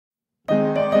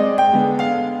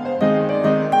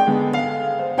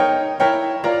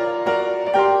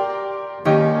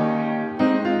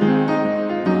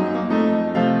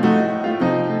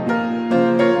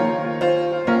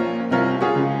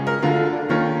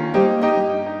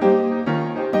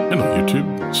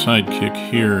sidekick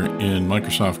here in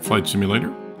Microsoft Flight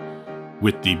Simulator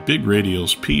with the Big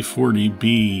Radials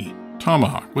P-40B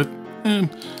Tomahawk.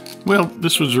 Well,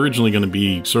 this was originally going to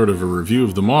be sort of a review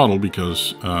of the model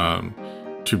because,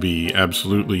 to be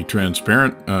absolutely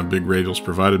transparent, Big Radials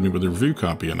provided me with a review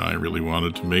copy and I really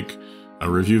wanted to make a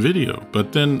review video.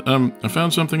 But then I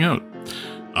found something out.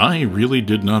 I really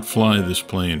did not fly this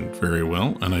plane very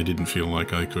well, and I didn't feel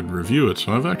like I could review it,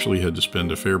 so I've actually had to spend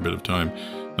a fair bit of time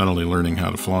not only learning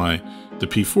how to fly the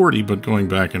P-40, but going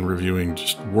back and reviewing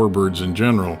just warbirds in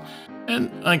general.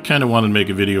 And I kind of wanted to make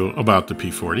a video about the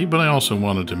P-40, but I also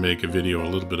wanted to make a video a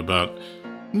little bit about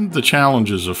the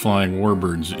challenges of flying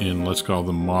warbirds in, let's call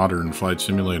them, modern flight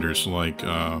simulators like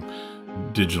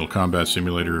Digital Combat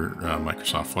Simulator,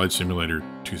 Microsoft Flight Simulator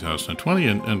 2020,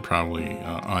 and probably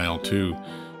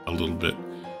IL2 a little bit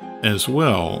as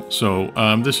well. So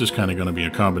this is kind of going to be a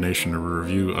combination of a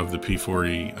review of the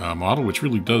P-40 model, which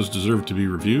really does deserve to be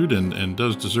reviewed and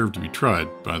does deserve to be tried,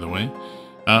 by the way.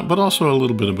 But also a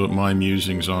little bit about my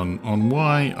musings on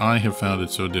why I have found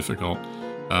it so difficult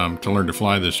to learn to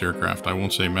fly this aircraft. I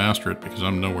won't say master it because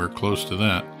I'm nowhere close to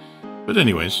that. But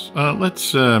anyways,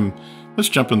 let's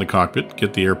jump in the cockpit,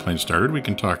 get the airplane started. We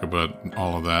can talk about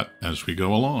all of that as we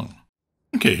go along.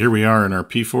 Okay, here we are in our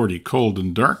P-40 cold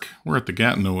and dark. We're at the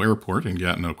Gatineau Airport in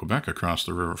Gatineau, Quebec, across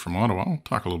the river from Ottawa. I'll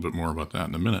talk a little bit more about that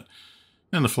in a minute.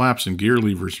 And the flaps and gear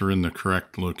levers are in the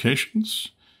correct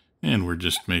locations. And we're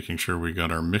just making sure we got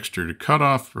our mixture to cut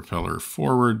off, propeller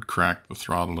forward, crack the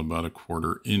throttle about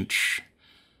 1/4 inch.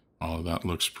 All of that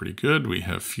looks pretty good. We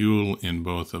have fuel in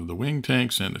both of the wing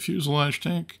tanks and the fuselage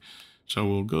tank. So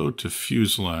we'll go to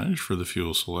fuselage for the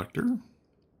fuel selector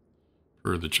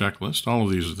for the checklist. All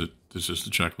of these are this is the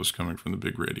checklist coming from the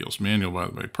Big Radials manual, by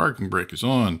the way. Parking brake is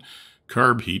on.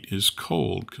 Carb heat is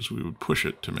cold because we would push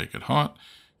it to make it hot.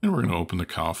 And we're going to open the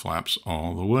cowl flaps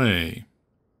all the way.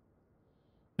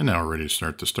 And now we're ready to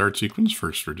start the start sequence.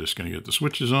 First, we're just going to get the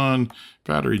switches on.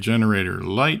 Battery generator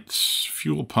lights.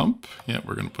 Fuel pump. Yeah,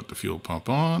 we're going to put the fuel pump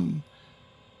on.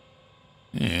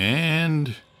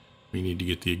 And we need to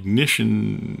get the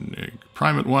ignition,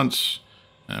 prime it once.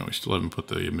 We still haven't put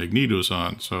the magnetos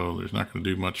on, so there's not going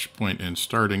to do much point in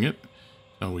starting it.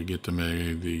 So we get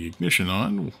the ignition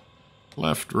on,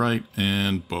 left, right,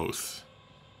 and both.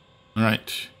 All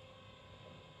right,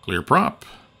 clear prop.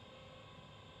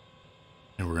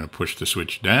 And we're going to push the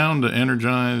switch down to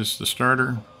energize the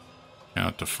starter.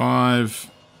 Count to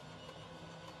 5.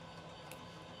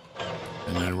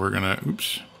 And then we're going to,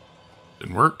 oops,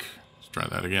 didn't work. Let's try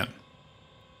that again.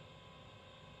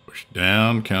 Push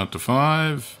down, count to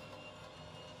 5.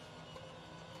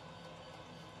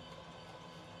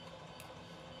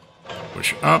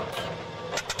 Push up.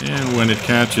 And when it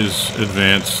catches,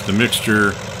 advance the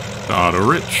mixture to auto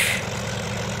rich.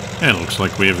 And it looks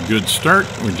like we have a good start.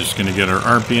 We're just going to get our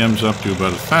RPMs up to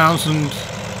about 1,000.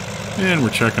 And we're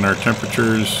checking our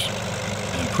temperatures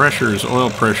and pressures. Oil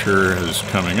pressure is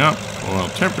coming up. Oil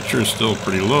temperature is still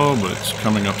pretty low, but it's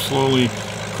coming up slowly.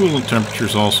 Coolant temperature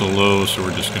is also low, so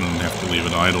we're just going to have to leave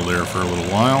it idle there for a little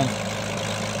while.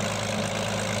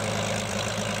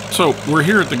 So we're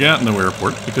here at the Gatineau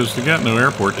Airport because the Gatineau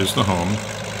Airport is the home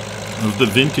of the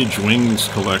Vintage Wings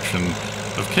collection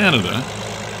of Canada,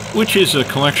 which is a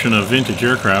collection of vintage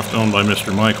aircraft owned by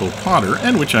Mr. Michael Potter,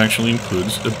 and which actually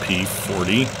includes the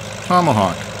P-40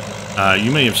 Tomahawk.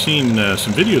 You may have seen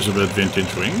some videos about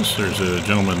vintage wings. There's a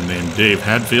gentleman named Dave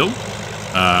Hadfield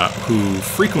who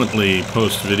frequently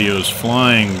posts videos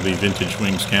flying the Vintage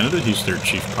Wings Canada. He's their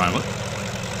chief pilot.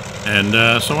 And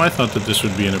so I thought that this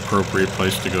would be an appropriate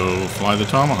place to go fly the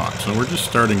Tomahawk. So we're just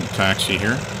starting the taxi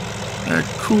here. Our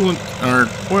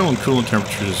oil and coolant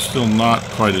temperature is still not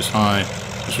quite as high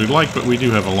as we'd like, but we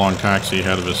do have a long taxi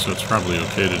ahead of us, so it's probably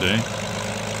okay today.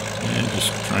 And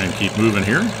just try and keep moving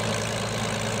here.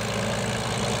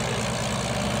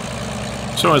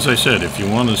 So as I said, if you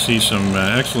want to see some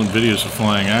excellent videos of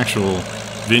flying actual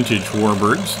vintage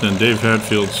warbirds, then Dave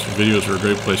Hadfield's videos are a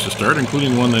great place to start,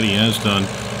 including one that he has done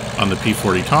on the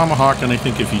P-40 Tomahawk. And I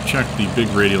think if you check the Big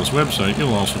Radials website,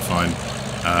 you'll also find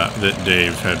that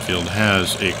Dave Hadfield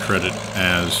has a credit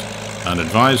as an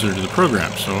advisor to the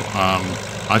program. So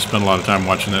I spent a lot of time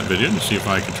watching that video to see if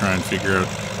I could try and figure out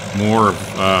more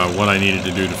of what I needed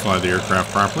to do to fly the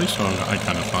aircraft properly. So I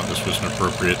kind of thought this was an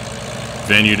appropriate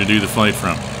venue to do the flight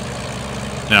from.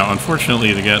 Now,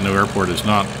 unfortunately, the Gatineau Airport is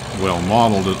not well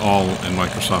modeled at all in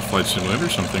Microsoft Flight Simulator,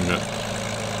 something that,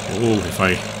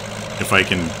 if I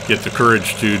can get the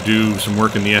courage to do some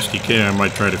work in the SDK, I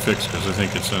might try to fix, because I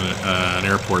think it's an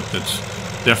airport that's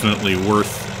definitely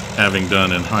worth having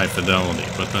done in high fidelity,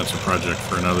 but that's a project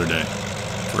for another day.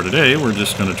 For today, we're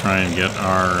just going to try and get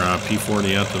our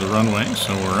P-40 out to the runway.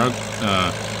 So we're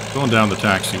out going down the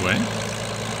taxiway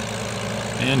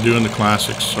and doing the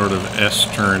classic sort of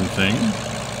S-turn thing.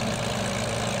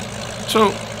 So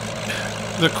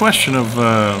the question of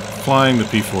flying the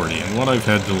P-40 and what I've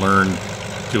had to learn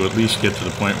to at least get to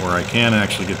the point where I can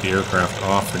actually get the aircraft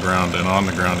off the ground and on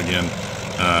the ground again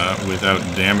without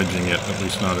damaging it, at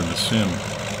least not in the sim.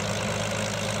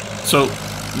 So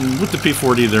with the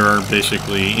P-40, there are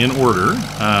basically, in order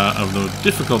of the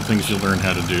difficult things you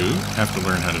have to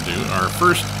learn how to do, are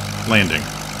first, landing.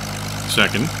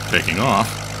 Second, taking off.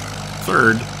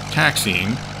 Third,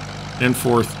 taxiing. And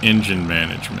fourth, engine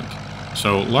management.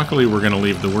 So luckily we're going to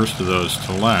leave the worst of those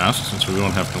to last, since we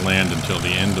won't have to land until the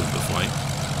end of the flight.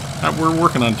 We're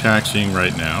working on taxiing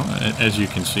right now. As you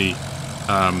can see,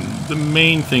 the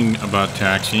main thing about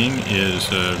taxiing is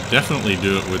definitely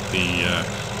do it with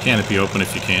the canopy open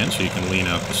if you can, so you can lean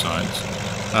out the sides.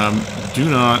 Do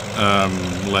not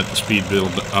let the speed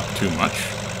build up too much.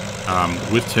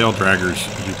 With tail draggers,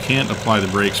 you can't apply the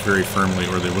brakes very firmly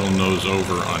or they will nose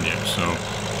over on you. So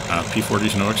P-40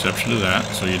 is no exception to that.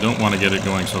 So you don't want to get it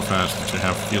going so fast that you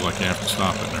feel like you have to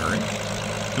stop it in a hurry.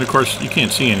 And of course, you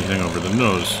can't see anything over the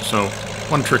nose. So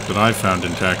one trick that I've found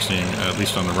in taxiing, at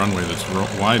least on the runway that's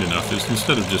wide enough, is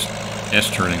instead of just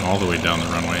S-turning all the way down the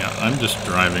runway, I'm just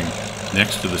driving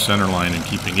next to the center line and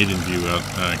keeping it in view out,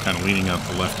 kind of leaning out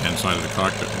the left-hand side of the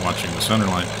cockpit and watching the center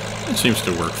line. It seems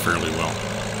to work fairly well.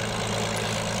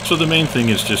 So the main thing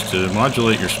is just to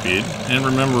modulate your speed, and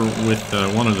remember with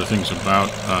one of the things about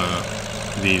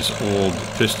these old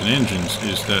piston engines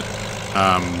is that,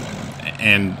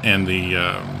 and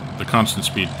the constant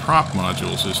speed prop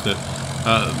modules, is that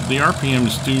the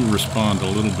RPMs do respond a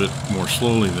little bit more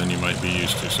slowly than you might be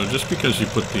used to. So just because you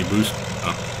put the boost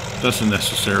up doesn't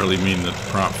necessarily mean that the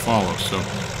prop follows. So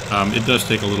it does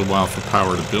take a little while for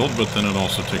power to build, but then it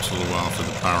also takes a little while for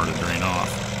the power to drain off.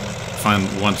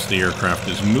 Find once the aircraft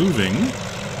is moving,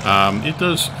 it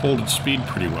does hold its speed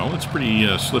pretty well. It's pretty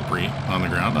slippery on the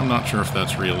ground. I'm not sure if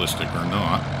that's realistic or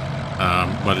not,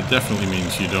 but it definitely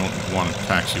means you don't want to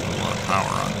taxi with a lot of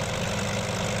power on it.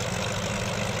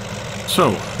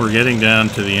 So we're getting down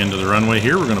to the end of the runway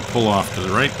here. We're going to pull off to the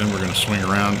right, then we're going to swing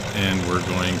around, and we're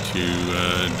going to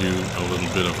do a little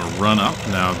bit of a run up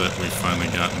now that we've finally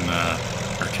gotten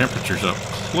our temperatures up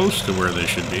close to where they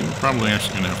should be. We're probably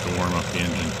actually going to have to warm up the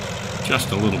engine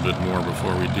just a little bit more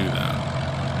before we do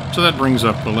that. So that brings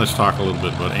up, well, let's talk a little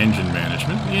bit about engine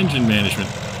management. The engine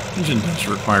does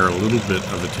require a little bit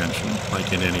of attention,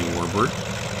 like in any warbird.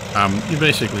 You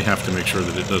basically have to make sure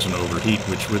that it doesn't overheat,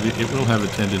 which it will have a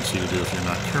tendency to do if you're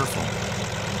not careful.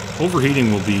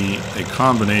 Overheating will be a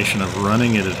combination of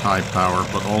running it at high power,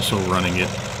 but also running it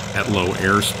at low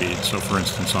airspeed. So for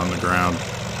instance, on the ground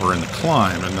or in the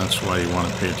climb, and that's why you want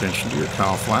to pay attention to your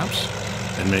cowl flaps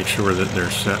and make sure that they're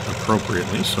set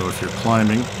appropriately. So if you're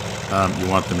climbing, you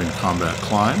want them in combat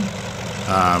climb.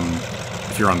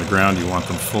 If you're on the ground, you want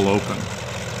them full open.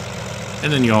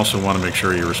 And then you also want to make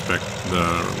sure you respect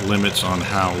the limits on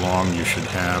how long you should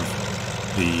have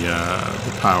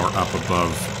the power up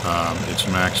above its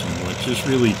maximum, which is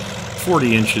really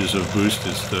 40 inches of boost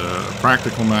is the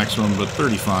practical maximum, but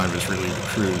 35 is really the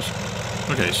cruise.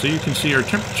 Okay, so you can see our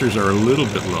temperatures are a little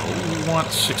bit low. We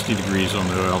want 60 degrees on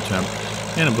the oil temp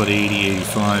and about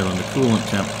 80-85 on the coolant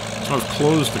temp. So I've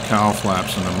closed the cowl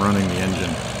flaps and I'm running the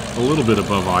engine a little bit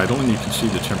above idle, and you can see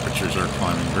the temperatures are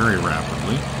climbing very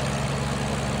rapidly.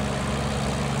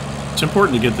 It's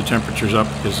important to get the temperatures up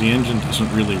because the engine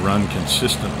doesn't really run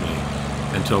consistently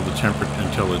until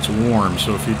it's warm.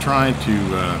 So if you try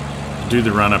to do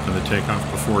the run up and the takeoff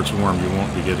before it's warm, you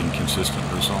won't be getting consistent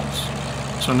results.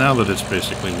 So now that it's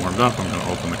basically warmed up, I'm going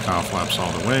to open the cowl flaps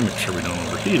all the way, make sure we don't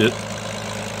overheat it.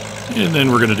 And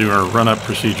then we're going to do our run-up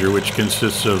procedure, which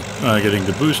consists of getting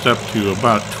the boost up to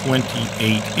about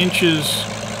 28 inches,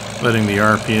 letting the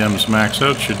RPMs max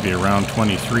out, should be around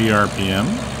 23 RPM,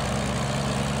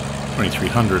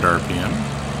 2300 RPM.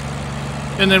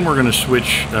 And then we're going to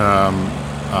switch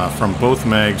from both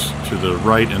mags to the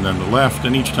right and then the left,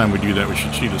 and each time we do that we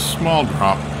should see the small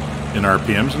drop in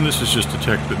RPMs, and this is just to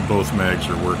check that both mags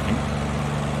are working.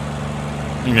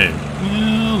 Okay,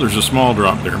 well, there's a small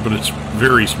drop there, but it's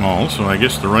very small, so I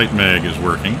guess the right mag is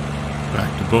working.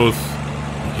 Back to both.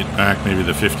 We get back maybe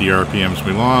the 50 RPMs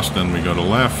we lost, then we go to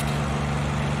left.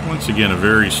 Once again, a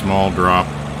very small drop,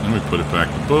 then we put it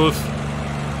back to both.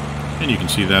 And you can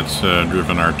see that's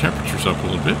driven our temperatures up a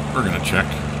little bit. We're going to check,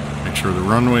 make sure the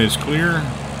runway is clear.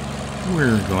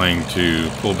 We're going to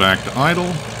pull back to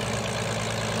idle.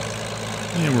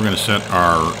 And we're going to set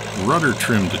our rudder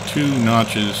trim to 2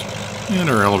 notches. And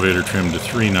our elevator trimmed to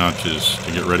 3 notches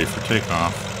to get ready for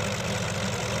takeoff.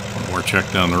 One more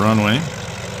check down the runway.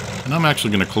 And I'm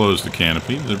actually going to close the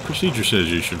canopy. The procedure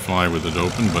says you should fly with it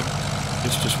open, but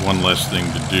it's just one less thing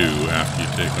to do after you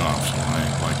take off, so I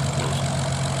like to close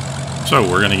it. So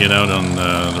we're going to get out on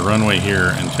the runway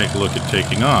here and take a look at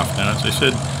taking off. Now, as I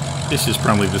said, this is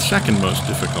probably the second most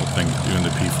difficult thing to do in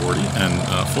the P-40,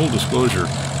 and full disclosure,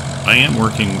 I am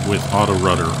working with auto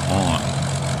rudder on.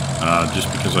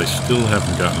 Just because I still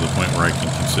haven't gotten to the point where I can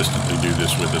consistently do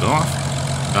this with it off.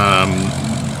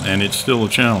 And it's still a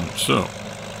challenge. So,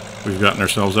 we've gotten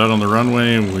ourselves out on the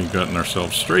runway, we've gotten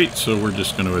ourselves straight, so we're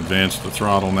just going to advance the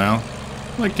throttle now.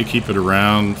 I like to keep it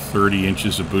around 30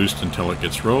 inches of boost until it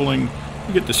gets rolling.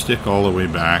 We get the stick all the way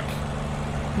back.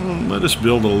 Let us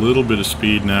build a little bit of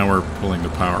speed. Now we're pulling the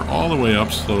power all the way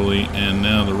up slowly, and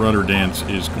now the rudder dance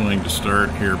is going to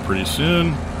start here pretty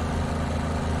soon.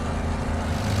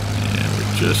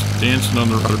 Just dancing on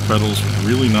the rudder pedals,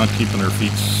 really not keeping our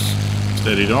feet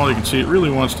steady at all. You can see it really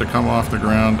wants to come off the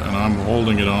ground, and I'm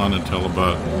holding it on until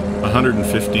about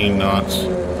 115 knots.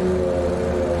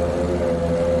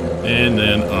 And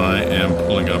then I am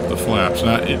pulling up the flaps.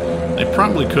 Now, I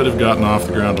probably could have gotten off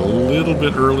the ground a little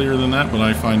bit earlier than that, but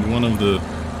I find one of the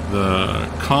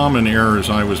common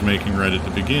errors I was making right at the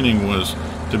beginning was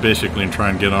to basically try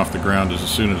and get off the ground as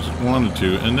soon as it wanted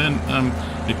to, and then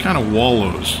it kind of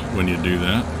wallows when you do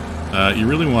that. You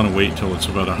really want to wait till it's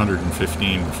about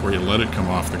 115 before you let it come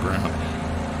off the ground.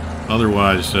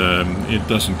 Otherwise, it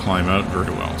doesn't climb out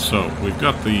very well. So we've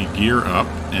got the gear up,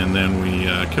 and then we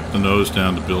kept the nose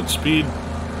down to build speed.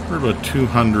 We're about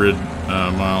 200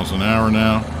 miles an hour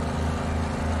now,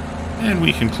 and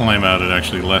we can climb out at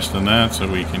actually less than that, so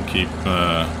we can keep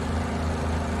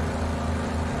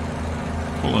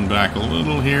pulling back a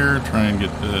little here, try and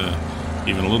get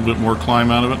even a little bit more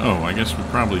climb out of it. Oh, I guess we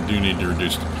probably do need to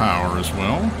reduce the power as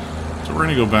well. So we're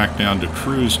going to go back down to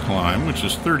cruise climb, which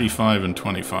is 35 and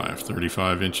 25.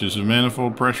 35 inches of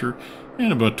manifold pressure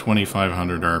and about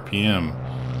 2,500 RPM.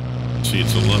 See,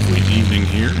 it's a lovely evening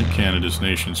here in Canada's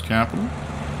nation's capital.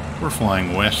 We're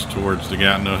flying west towards the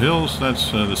Gatineau Hills. That's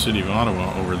the city of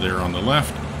Ottawa over there on the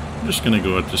left. I'm just going to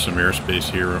go up to some airspace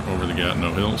here over the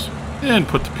Gatineau Hills and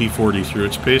put the P-40 through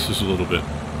its paces a little bit.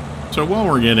 So while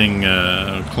we're getting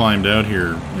climbed out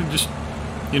here, just,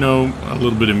 you know, a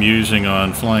little bit of musing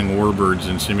on flying warbirds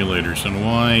in simulators and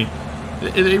why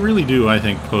they really do, I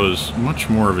think, pose much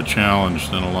more of a challenge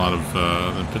than a lot of,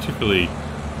 particularly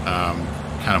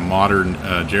kind of modern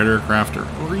jet aircraft,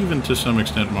 or even to some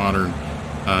extent modern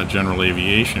general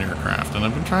aviation aircraft. And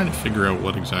I've been trying to figure out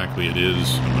what exactly it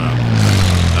is about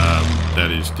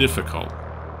that is difficult.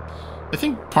 I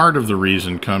think part of the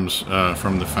reason comes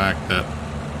from the fact that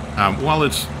while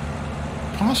it's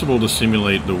possible to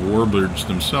simulate the warbirds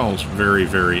themselves very,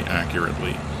 very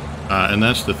accurately, and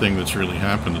that's the thing that's really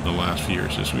happened in the last few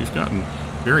years, is we've gotten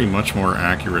very much more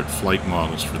accurate flight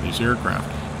models for these aircraft.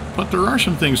 But there are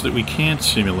some things that we can't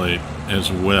simulate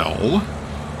as well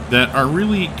that are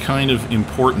really kind of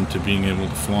important to being able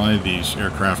to fly these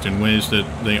aircraft in ways that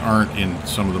they aren't in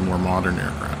some of the more modern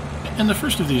aircraft. And the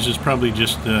first of these is probably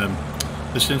just the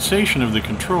sensation of the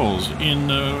controls. In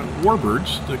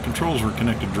warbirds, the controls were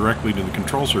connected directly to the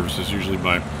control surfaces, usually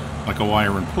by like a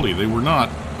wire and pulley. They were not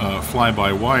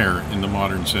fly-by-wire in the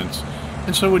modern sense.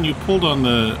 And so when you pulled on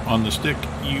the stick,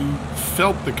 you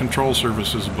felt the control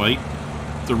surfaces bite.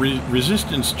 The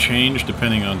resistance changed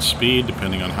depending on speed,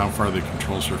 depending on how far the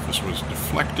control surface was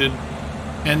deflected.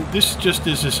 And this just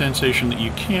is a sensation that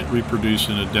you can't reproduce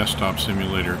in a desktop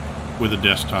simulator with a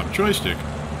desktop joystick.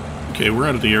 Okay, we're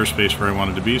out of the airspace where I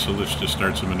wanted to be, so let's just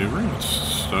start some maneuvering.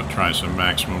 Let's try some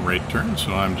maximum rate turn.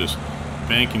 So I'm just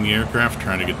banking the aircraft,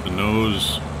 trying to get the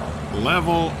nose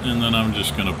level, and then I'm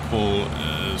just going to pull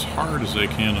as hard as I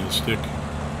can on the stick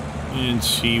and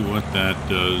see what that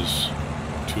does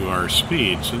to our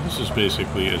speed. So this is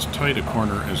basically as tight a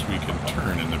corner as we can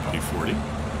turn in the P-40.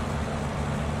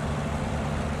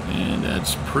 And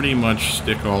that's pretty much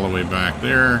stick all the way back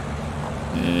there.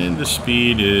 And the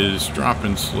speed is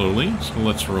dropping slowly, so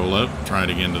let's roll out, try it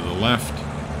again to the left.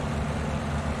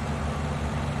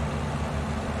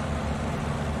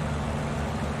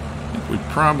 I think we'd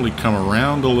probably come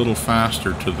around a little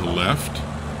faster to the left,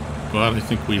 but I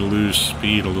think we lose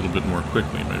speed a little bit more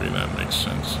quickly. Maybe that makes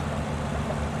sense.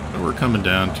 But we're coming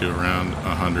down to around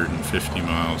 150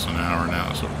 miles an hour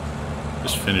now, so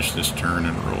just finish this turn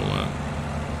and roll out.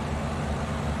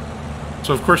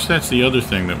 So of course that's the other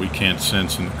thing that we can't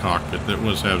sense in the cockpit that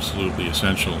was absolutely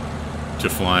essential to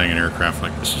flying an aircraft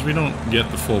like this, is we don't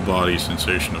get the full body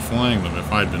sensation of flying them.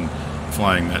 If I'd been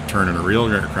flying that turn in a real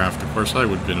aircraft, of course I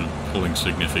would have been pulling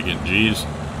significant G's.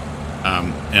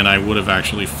 And I would have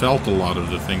actually felt a lot of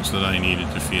the things that I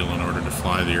needed to feel in order to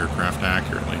fly the aircraft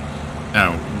accurately.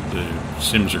 Now, the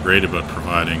sims are great about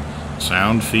providing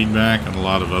sound feedback and a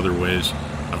lot of other ways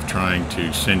of trying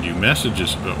to send you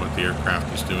messages about what the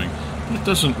aircraft is doing, but it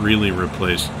doesn't really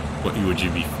replace what you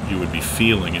would be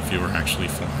feeling if you were actually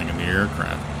flying in the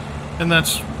aircraft. And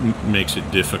that's makes it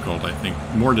difficult, I think,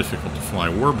 more difficult to fly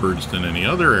warbirds than any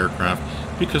other aircraft,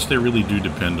 because they really do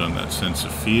depend on that sense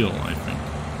of feel, I think.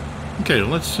 Okay,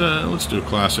 let's do a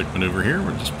classic maneuver here.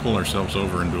 We'll just pull ourselves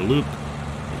over into a loop.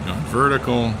 We've gone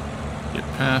vertical, get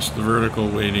past the vertical,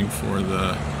 waiting for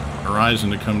the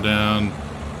horizon to come down.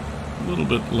 A little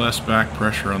bit less back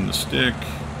pressure on the stick.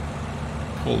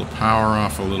 Pull the power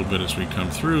off a little bit as we come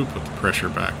through, put the pressure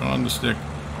back on the stick,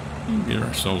 and get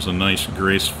ourselves a nice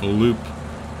graceful loop.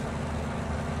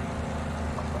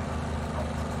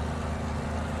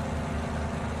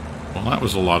 Well, that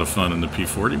was a lot of fun in the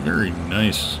P-40. Very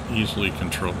nice, easily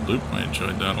controlled loop. I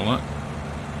enjoyed that a lot.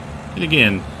 And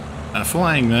again,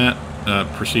 flying that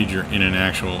procedure in an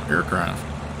actual aircraft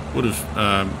would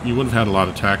have you would have had a lot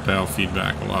of tactile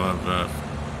feedback, a lot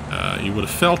of you would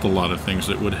have felt a lot of things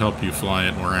that would help you fly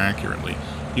it more accurately.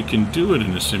 You can do it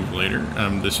in a simulator.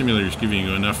 The simulator is giving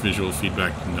you enough visual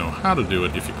feedback to know how to do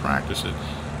it if you practice it,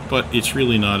 but it's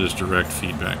really not as direct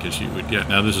feedback as you would get.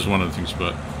 Now, this is one of the things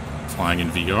about flying in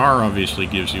VR, obviously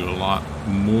gives you a lot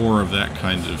more of that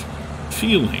kind of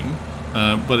feeling,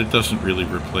 but it doesn't really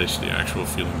replace the actual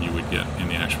feeling you would get in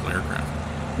the actual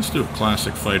aircraft. Let's do a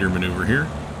classic fighter maneuver here.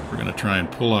 We're going to try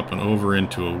and pull up and over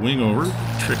into a wing over.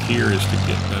 The trick here is to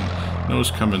get the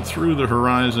nose coming through the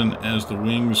horizon as the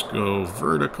wings go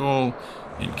vertical,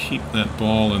 and keep that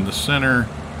ball in the center.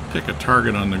 Pick a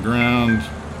target on the ground,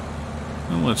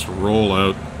 and let's roll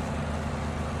out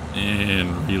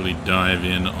and really dive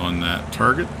in on that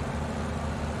target.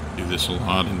 Do this a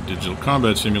lot in Digital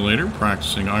Combat Simulator,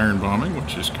 practicing iron bombing,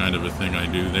 which is kind of a thing I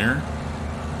do there.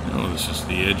 Oh, this is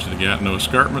the edge of the Gatineau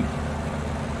Escarpment.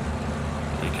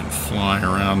 We can fly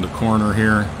around the corner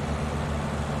here.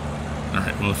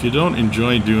 Alright, well, if you don't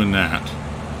enjoy doing that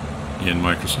in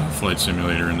Microsoft Flight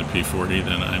Simulator in the P-40,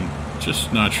 then I'm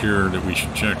just not sure that we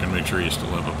should check and make sure you still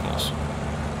have a pulse.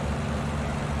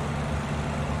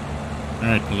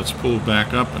 Alright, well, let's pull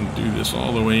back up and do this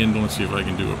all the way in. Let's see if I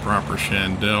can do a proper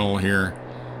chandelle here.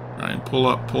 Try and pull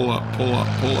up, pull up, pull up,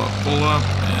 pull up, pull up,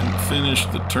 and finish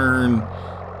the turn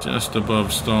just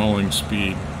above stalling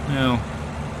speed. Well,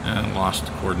 and lost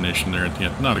the coordination there at the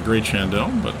end. Not a great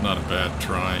chandelle, but not a bad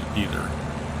try either.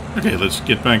 Okay, let's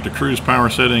get back to cruise power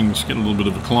settings, get a little bit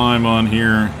of a climb on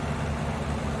here.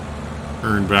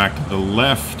 Turn back to the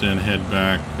left and head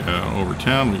back over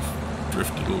town. We've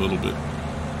drifted a little bit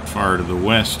far to the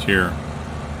west here.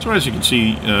 So as you can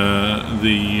see,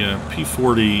 the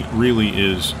P-40 really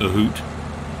is a hoot.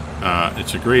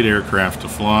 It's a great aircraft to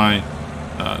fly.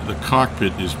 The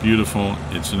cockpit is beautiful.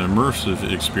 It's an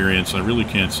immersive experience. I really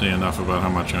can't say enough about how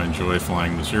much I enjoy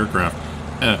flying this aircraft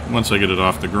once I get it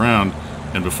off the ground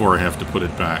and before I have to put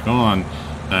it back on.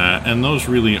 And those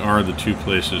really are the two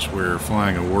places where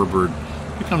flying a warbird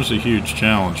becomes a huge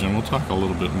challenge, and we'll talk a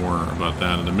little bit more about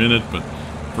that in a minute. But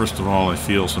first of all, I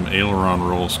feel some aileron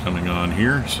rolls coming on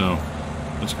here, so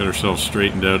let's get ourselves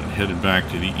straightened out and headed back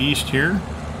to the east here.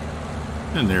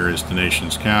 And there is the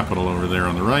nation's capital over there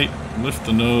on the right. Lift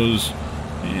the nose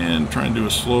and try and do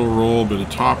a slow roll, bit of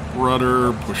top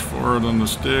rudder, push forward on the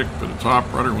stick, bit of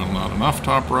top rudder, well, not enough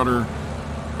top rudder.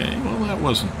 Okay, well, that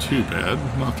wasn't too bad,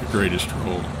 not the greatest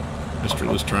roll.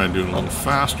 Let's try and do it a little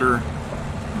faster.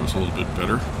 That was a little bit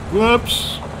better.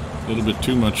 Whoops! A little bit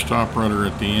too much top rudder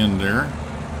at the end there.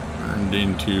 Turned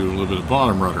into a little bit of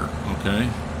bottom rudder, okay?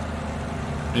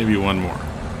 Maybe one more.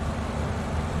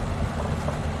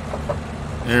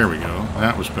 There we go.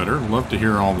 That was better. Love to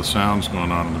hear all the sounds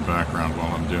going on in the background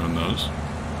while I'm doing those.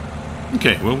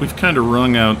 Okay, well, we've kind of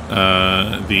wrung out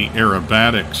the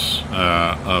aerobatics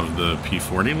of the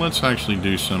P-40. Let's actually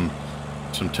do some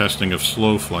testing of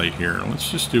slow flight here. Let's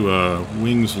just do a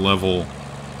wings level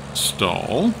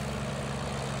stall.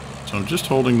 So I'm just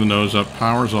holding the nose up,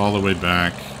 power's all the way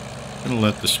back. I'm going to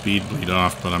let the speed bleed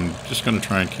off, but I'm just going to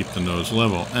try and keep the nose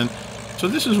level. And so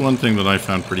this is one thing that I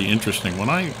found pretty interesting. When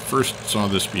I first saw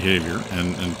this behavior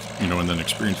and then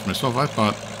experienced myself, I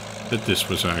thought that this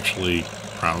was actually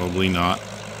probably not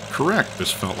correct.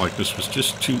 This felt like this was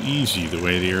just too easy the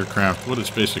way the aircraft, what it's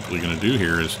basically going to do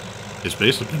here is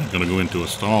basically going to go into a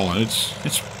stall, and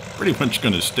it's pretty much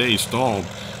going to stay stalled.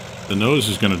 The nose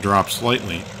is going to drop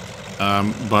slightly,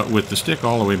 but with the stick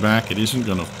all the way back, it isn't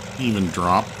going to even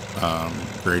drop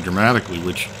very dramatically,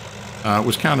 which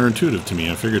was counterintuitive to me.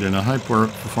 I figured in a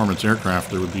high-performance aircraft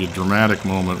there would be a dramatic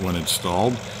moment when it's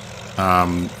stalled,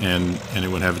 and it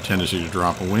would have a tendency to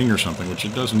drop a wing or something, which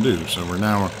it doesn't do. So we're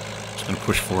now just going to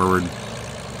push forward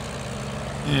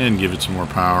and give it some more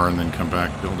power and then come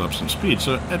back, build up some speed.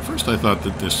 So at first I thought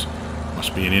that this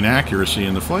must be an inaccuracy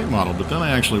in the flight model, but then I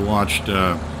actually watched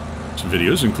some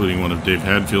videos, including one of Dave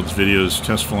Hadfield's videos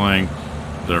test flying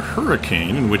the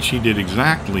Hurricane, in which he did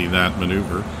exactly that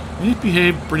maneuver, and it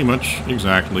behaved pretty much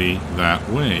exactly that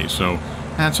way. So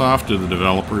hats off to the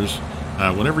developers.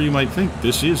 Whatever you might think,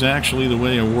 this is actually the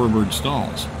way a warbird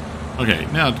stalls. Okay,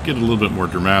 now to get a little bit more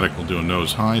dramatic, we'll do a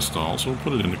nose-high stall, so we'll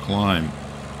put it into climb,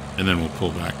 and then we'll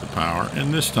pull back the power,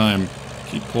 and this time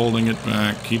keep holding it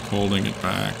back, keep holding it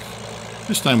back.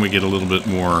 This time we get a little bit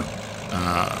more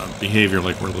behavior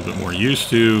like we're a little bit more used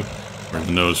to, where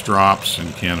the nose drops and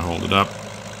you can't hold it up,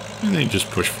 and then just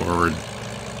push forward,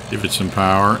 give it some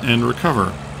power, and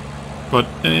recover. But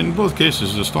in both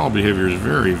cases, the stall behavior is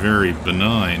very, very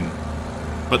benign.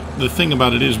 But the thing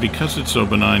about it is, because it's so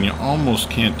benign, you almost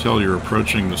can't tell you're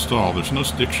approaching the stall. There's no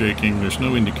stick shaking, there's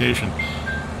no indication.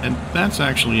 And that's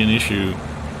actually an issue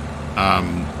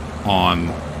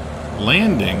on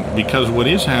landing, because what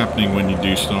is happening when you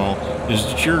do stall is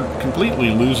that you're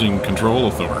completely losing control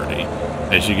authority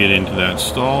as you get into that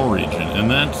stall region. And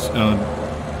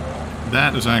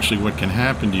that is actually what can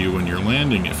happen to you when you're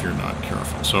landing if you're not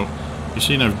careful. So you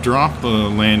see, I've dropped the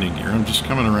landing gear. I'm just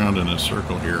coming around in a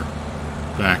circle here,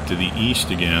 back to the east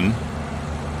again,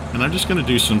 and I'm just going to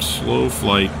do some slow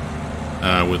flight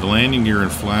with landing gear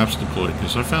and flaps deployed,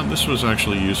 because I found this was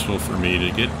actually useful for me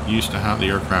to get used to how the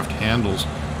aircraft handles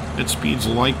at speeds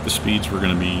like the speeds we're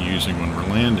going to be using when we're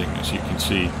landing. As you can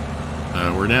see,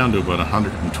 we're down to about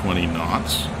 120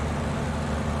 knots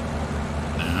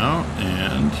now,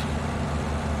 and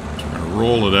so we're going to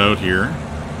roll it out here.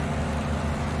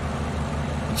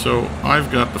 And so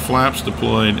I've got the flaps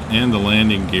deployed and the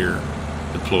landing gear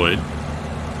deployed.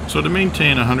 So to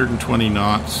maintain 120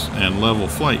 knots and level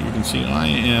flight, you can see I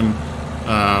am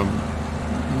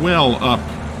well up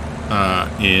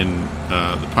in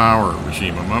the power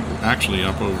regime. I'm actually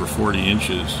up over 40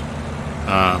 inches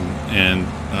and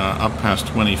up past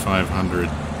 2,500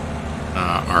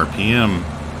 RPM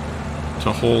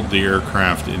to hold the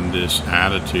aircraft in this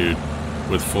attitude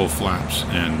with full flaps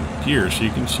and gear. So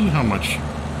you can see how much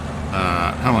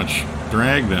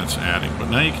drag that's adding. But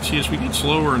now you can see as we get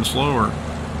slower and slower,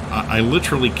 I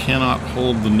literally cannot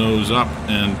hold the nose up,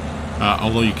 and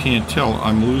although you can't tell,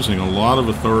 I'm losing a lot of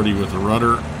authority with the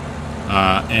rudder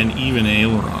and even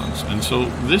ailerons. And so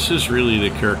this is really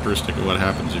the characteristic of what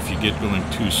happens if you get going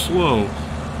too slow.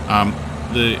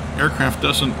 The aircraft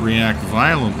doesn't react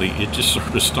violently, it just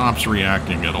sort of stops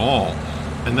reacting at all.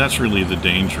 And that's really the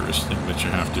dangerous thing that you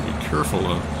have to be careful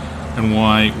of, and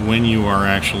why when you are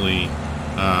actually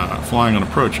flying on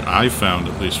approach, I've found,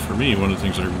 at least for me, one of the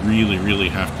things I really, really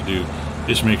have to do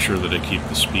is make sure that I keep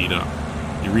the speed up.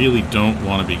 You really don't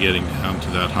want to be getting down to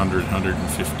that 100,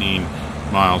 115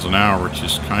 miles an hour, which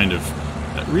is kind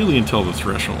of really until the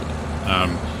threshold.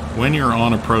 When you're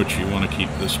on approach, you want to keep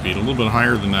the speed a little bit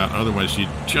higher than that, otherwise you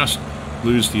just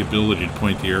lose the ability to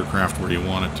point the aircraft where you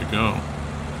want it to go.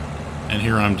 And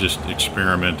here I'm just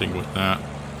experimenting with that.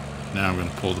 Now I'm going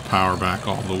to pull the power back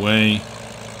all the way.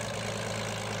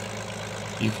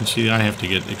 You can see I have to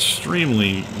get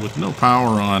extremely, with no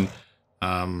power on,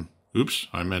 oops,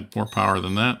 I meant more power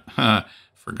than that.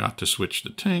 Forgot to switch the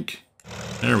tank.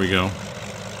 There we go.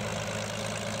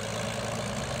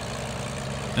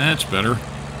 That's better.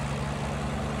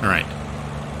 All right.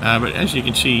 But as you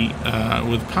can see,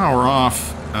 with power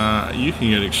off, you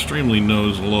can get extremely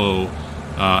nose low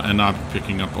and not be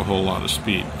picking up a whole lot of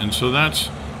speed. And so that's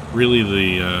really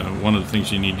the one of the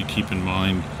things you need to keep in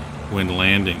mind when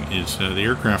landing, is the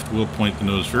aircraft will point the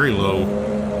nose very low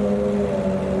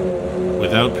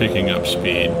without picking up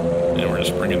speed. And we're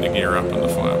just bringing the gear up and the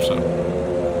flaps up.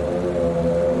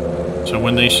 So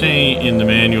when they say in the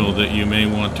manual that you may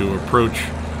want to approach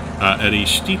at a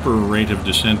steeper rate of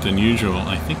descent than usual,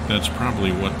 I think that's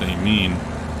probably what they mean.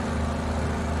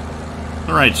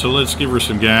 Alright, so let's give her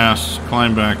some gas,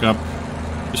 climb back up,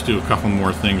 just do a couple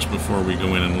more things before we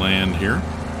go in and land here.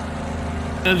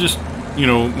 And just, you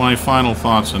know, my final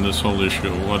thoughts on this whole issue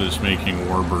of what is making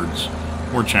warbirds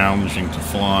more challenging to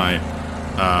fly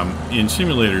in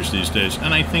simulators these days.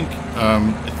 And I think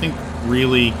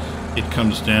really it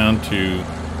comes down to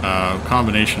a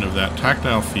combination of that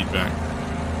tactile feedback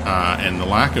and the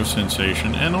lack of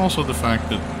sensation, and also the fact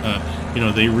that you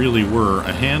know, they really were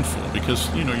a handful,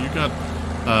 because you know, you got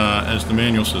as the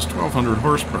manual says, 1,200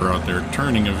 horsepower out there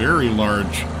turning a very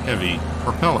large, heavy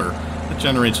propeller that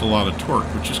generates a lot of torque,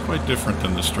 which is quite different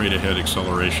than the straight-ahead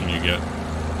acceleration you get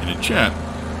in a jet.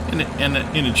 And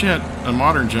in a jet, a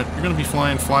modern jet, you're going to be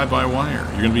flying fly-by-wire.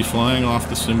 You're going to be flying off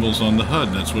the symbols on the HUD.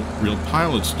 That's what real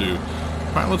pilots do.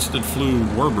 Pilots that flew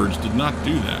warbirds did not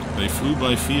do that. They flew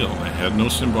by feel. They had no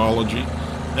symbology,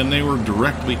 and they were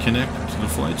directly connected to the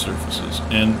flight surfaces.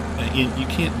 And you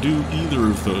can't do either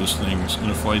of those things in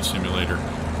a flight simulator,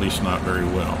 at least not very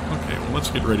well. Okay, well,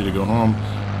 let's get ready to go home.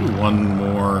 Do one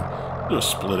more. Do a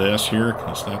split S here,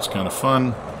 because that's kind of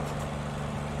fun.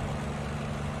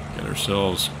 Get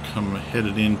ourselves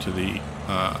headed into the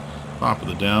top of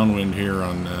the downwind here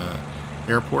on the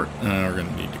airport. We're going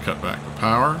to need to cut back the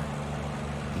power.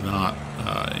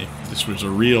 If this was a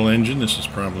real engine, this is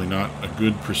probably not a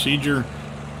good procedure,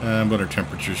 but our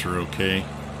temperatures are okay.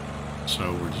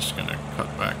 So we're just going to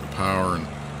cut back the power and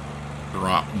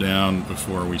drop down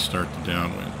before we start the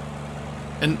downwind.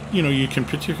 And, you know, you can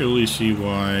particularly see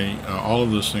why all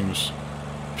of those things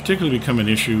particularly become an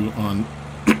issue on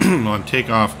on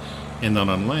takeoff and then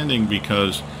on landing,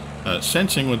 because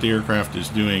sensing what the aircraft is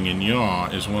doing in yaw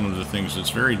is one of the things that's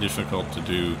very difficult to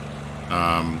do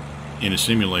in a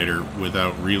simulator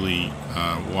without really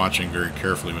watching very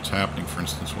carefully what's happening. For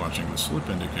instance, watching the slip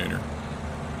indicator.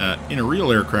 In a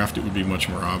real aircraft, it would be much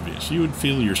more obvious. You would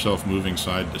feel yourself moving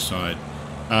side to side.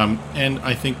 And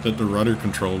I think that the rudder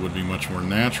control would be much more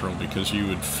natural, because you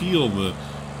would feel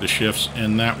the shifts,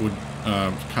 and that would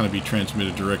kind of be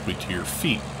transmitted directly to your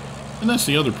feet. And that's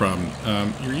the other problem.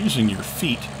 You're using your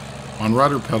feet on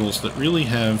rudder pedals that really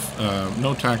have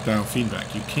no tactile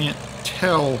feedback. You can't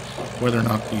tell whether or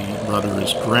not the rudder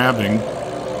is grabbing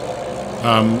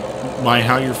by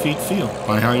how your feet feel,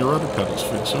 by how your rudder pedals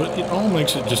feel. So it all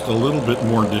makes it just a little bit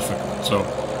more difficult. So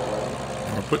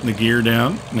we're putting the gear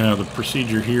down. Now the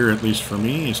procedure here, at least for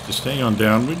me, is to stay on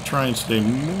downwind, try and stay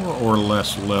more or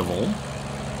less level,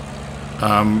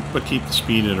 but keep the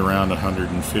speed at around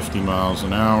 150 miles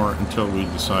an hour until we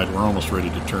decide we're almost ready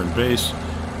to turn base.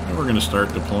 And we're going to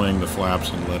start deploying the flaps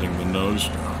and letting the nose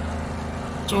drop.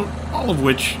 So all of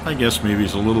which, I guess, maybe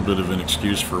is a little bit of an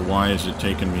excuse for why has it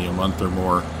taken me a month or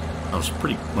more of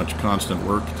pretty much constant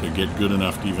work to get good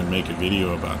enough to even make a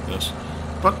video about this.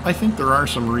 But I think there are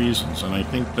some reasons, and I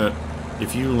think that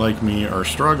if you, like me, are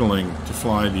struggling to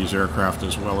fly these aircraft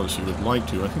as well as you would like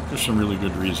to, I think there's some really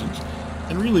good reasons.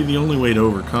 And really the only way to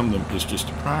overcome them is just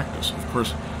to practice. Of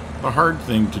course, the hard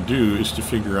thing to do is to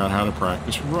figure out how to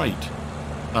practice right.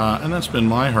 And that's been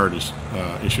my hardest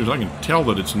issue. I can tell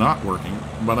that it's not working,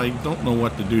 but I don't know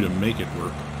what to do to make it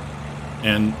work.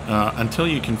 And until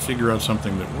you can figure out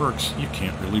something that works, you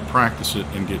can't really practice it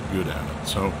and get good at it.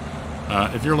 So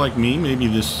if you're like me, maybe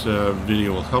this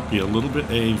video will help you a little bit,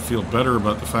 A, feel better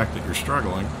about the fact that you're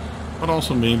struggling, but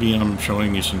also maybe I'm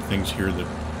showing you some things here that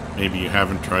maybe you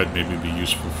haven't tried, maybe be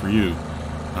useful for you.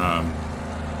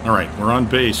 All right, we're on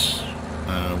base.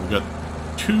 We've got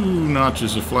 2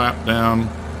 notches of flap down.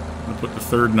 I'm going to put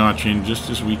the 3rd notch in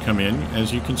just as we come in.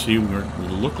 As you can see, we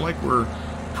look like we're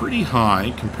pretty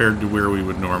high compared to where we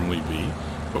would normally be,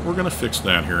 but we're going to fix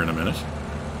that here in a minute.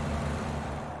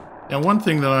 Now, one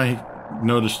thing that I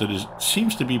noticed that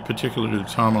seems to be particular to the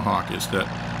Tomahawk is that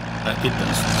it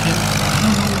does tend,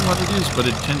 I don't know what it is, but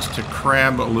it tends to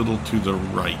crab a little to the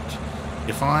right.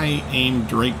 If I aim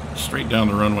straight down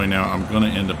the runway now, I'm going to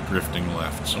end up drifting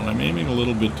left. So I'm aiming a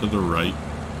little bit to the right.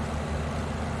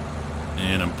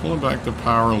 And I'm pulling back the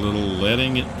power a little,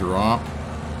 letting it drop.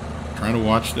 Trying to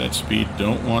watch that speed.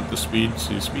 Don't want the speed.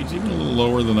 See, the speed's even a little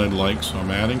lower than I'd like, so I'm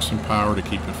adding some power to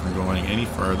keep it from going any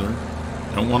farther.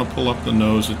 Don't want to pull up the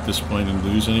nose at this point and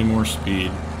lose any more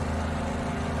speed.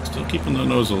 Still keeping the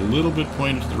nose a little bit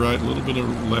pointed to the right, a little bit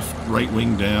of right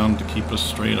wing down to keep us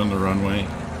straight on the runway.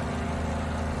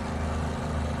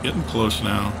 Getting close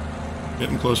now.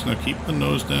 Getting close now. Keep the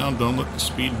nose down. Don't let the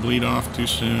speed bleed off too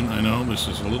soon. I know this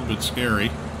is a little bit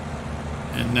scary.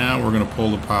 And now we're going to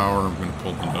pull the power. We're going to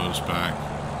pull the nose back.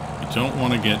 You don't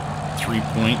want to get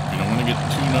 3-point. You don't want to get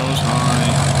too nose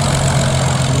high.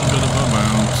 A little bit of a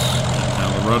bounce. And now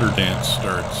the rudder dance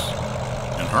starts.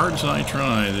 And hard as I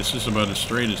try, this is about as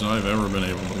straight as I've ever been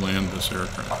able to land this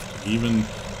aircraft. Even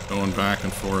going back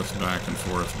and forth, back and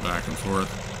forth, back and forth.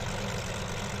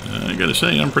 I gotta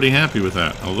say, I'm pretty happy with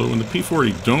that. Although when the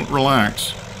P-40 don't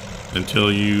relax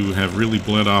until you have really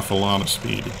bled off a lot of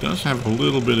speed, it does have a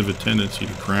little bit of a tendency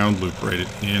to ground loop right at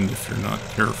the end if you're not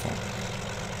careful.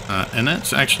 And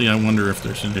that's actually, I wonder if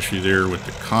there's an issue there with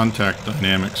the contact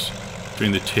dynamics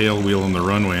between the tail wheel and the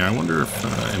runway. I wonder if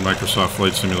in Microsoft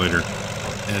Flight Simulator,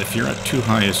 and if you're at too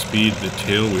high a speed, the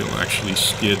tail wheel actually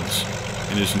skids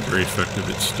and isn't very effective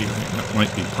at steering. That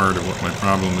might be part of what my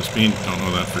problem has been. Don't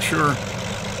know that for sure.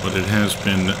 But it has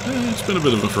been, it's been a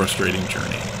bit of a frustrating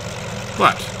journey.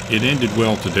 But it ended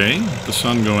well today, with the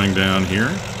sun going down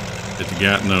here. at the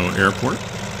Gatineau Airport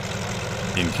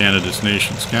in Canada's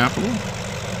nation's capital,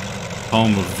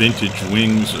 home of Vintage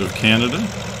Wings of Canada.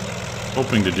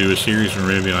 Hoping to do a series where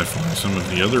maybe I fly some of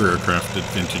the other aircraft that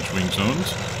Vintage Wings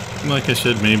owns. And like I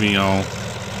said, maybe I'll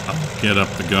get up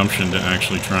the gumption to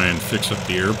actually try and fix up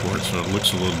the airport so it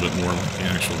looks a little bit more like the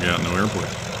actual Gatineau Airport.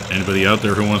 Anybody out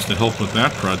there who wants to help with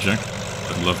that project,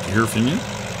 I'd love to hear from you.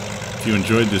 If you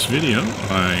enjoyed this video,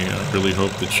 I really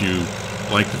hope that you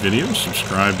like the video,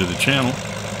 subscribe to the channel.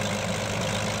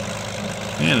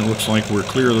 And it looks like we're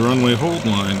clear of the runway hold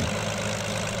line.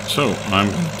 So I'm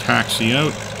going to taxi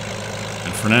out.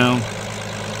 And for now,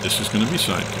 this is going to be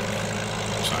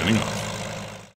Sidekick, signing off.